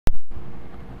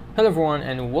Hello everyone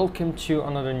and welcome to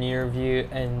another new review,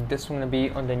 and this one will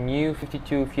be on the New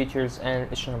 52 Features and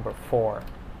issue number 4.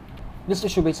 This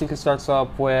issue basically starts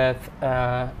up with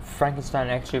Frankenstein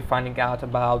actually finding out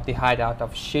about the hideout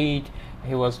of SHIELD.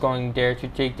 He was going there to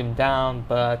take them down,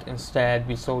 but instead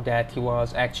we saw that he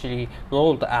was actually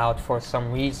rolled out for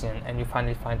some reason, and we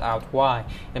finally find out why.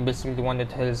 And basically they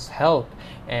wanted his help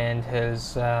and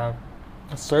his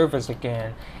service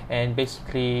again, and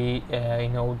basically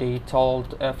they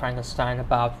told Frankenstein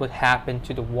about what happened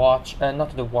to the not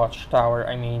to the watchtower,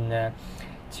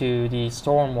 to the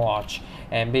Stormwatch,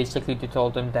 and basically they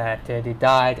told them that they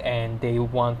died, and they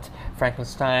want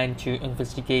Frankenstein to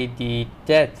investigate the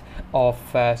death of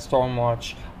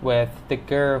Stormwatch with the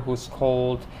girl who's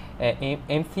called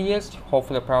Amethyst.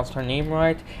 Hopefully I pronounced her name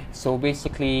right. So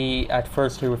basically at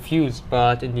first he refused,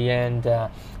 but in the end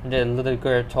the little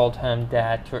girl told him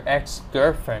that her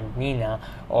ex-girlfriend Nina,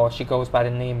 or she goes by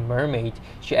the name Mermaid,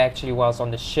 she actually was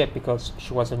on the ship because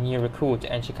she was a new recruit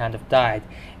and she kind of died.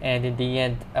 And in the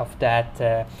end of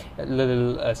that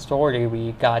little story,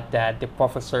 we got that the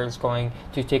professor is going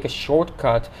to take a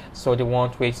shortcut so they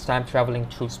won't waste time traveling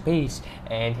through space,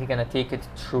 and he's gonna take it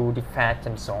through the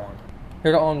Phantom Zone.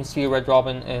 Here on we see Red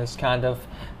Robin is kind of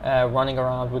running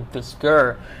around with this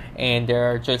girl, and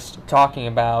they're just talking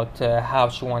about how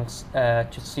she wants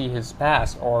to see his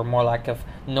past, or more like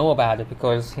know about it,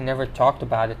 because he never talked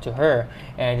about it to her.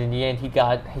 And in the end he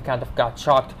kind of got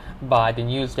shocked by the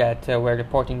news that we're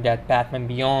reporting that Batman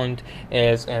Beyond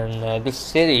is in this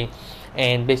city.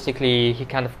 And basically he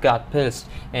kind of got pissed,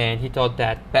 and he thought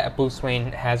that Bruce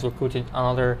Wayne has recruited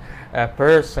another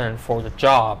person for the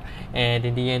job. And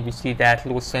in the end we see that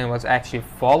Lois Lane was actually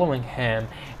following him,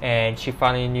 and she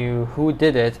finally knew who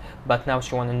did it, but now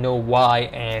she wanted to know why.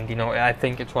 And I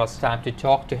think it was time to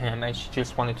talk to him, and she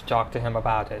just wanted to talk to him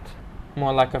about it,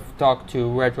 more like I've talked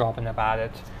to Red Robin about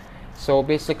it. So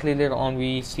basically later on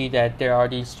we see that there are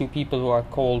these two people who are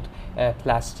called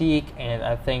Plastique, and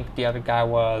I think the other guy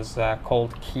was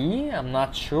called Key, I'm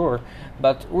not sure,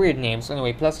 but weird names.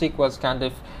 Anyway, Plastique was kind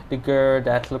of the girl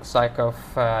that looks like of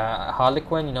Harley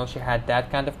Quinn, she had that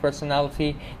kind of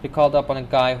personality. They called up on a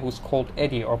guy who's called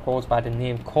Eddie, or goes by the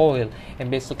name Coil,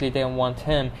 and basically they want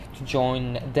him to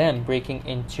join them breaking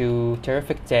into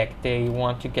Terrific Tech. They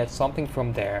want to get something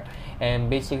from there, and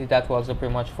basically that was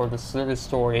pretty much for this little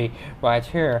story right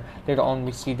here. Later on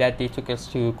we see that they took us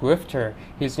to Grifter.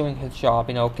 He's doing his job,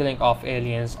 killing off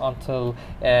aliens until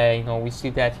we see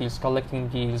that he's collecting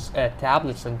these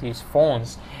tablets and these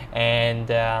phones,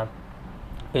 and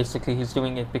basically he's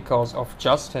doing it because of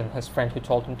Justin, his friend, who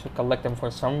told him to collect them for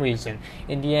some reason.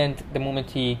 In the end, the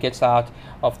moment he gets out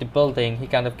of the building, he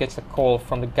kind of gets a call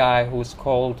from the guy who's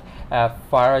called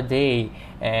Faraday,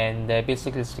 and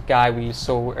basically it's the guy we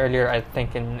saw earlier, I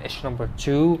think in issue number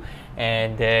 2,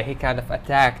 and he kind of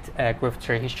attacked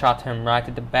Grifter. He shot him right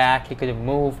at the back, he couldn't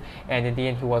move, and in the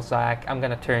end he was like, I'm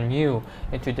gonna turn you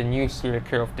into the new serial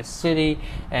killer of the city.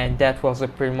 And that was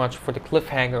pretty much for the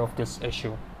cliffhanger of this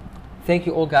issue. Thank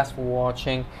you all guys for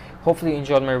watching. Hopefully you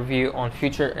enjoyed my review on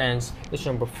Future Ends issue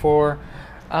number 4.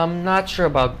 I'm not sure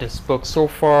about this book so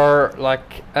far.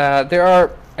 There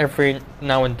are every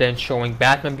now and then showing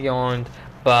Batman Beyond,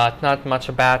 but not much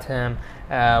about him.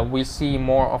 We see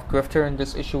more of Grifter in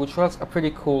this issue, which was a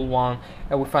pretty cool one.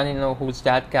 We finally know who's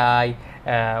that guy.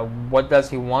 What does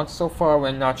he want so far,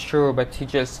 we're not sure, but he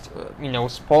just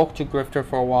spoke to Grifter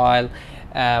for a while.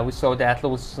 We saw that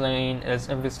Lois Lane is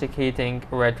investigating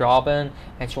Red Robin,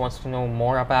 and she wants to know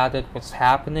more about it, what's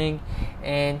happening,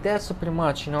 and that's pretty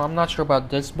much. I'm not sure about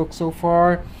this book so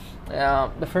far.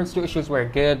 The first 2 issues were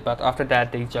good, but after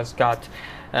that they just got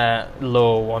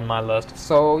low on my list.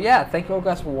 So yeah, thank you all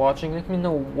guys for watching. Let me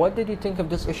know what did you think of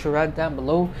this issue right down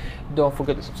below. Don't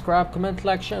forget to subscribe, comment,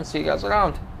 like, share, and see you guys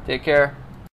around. Take care.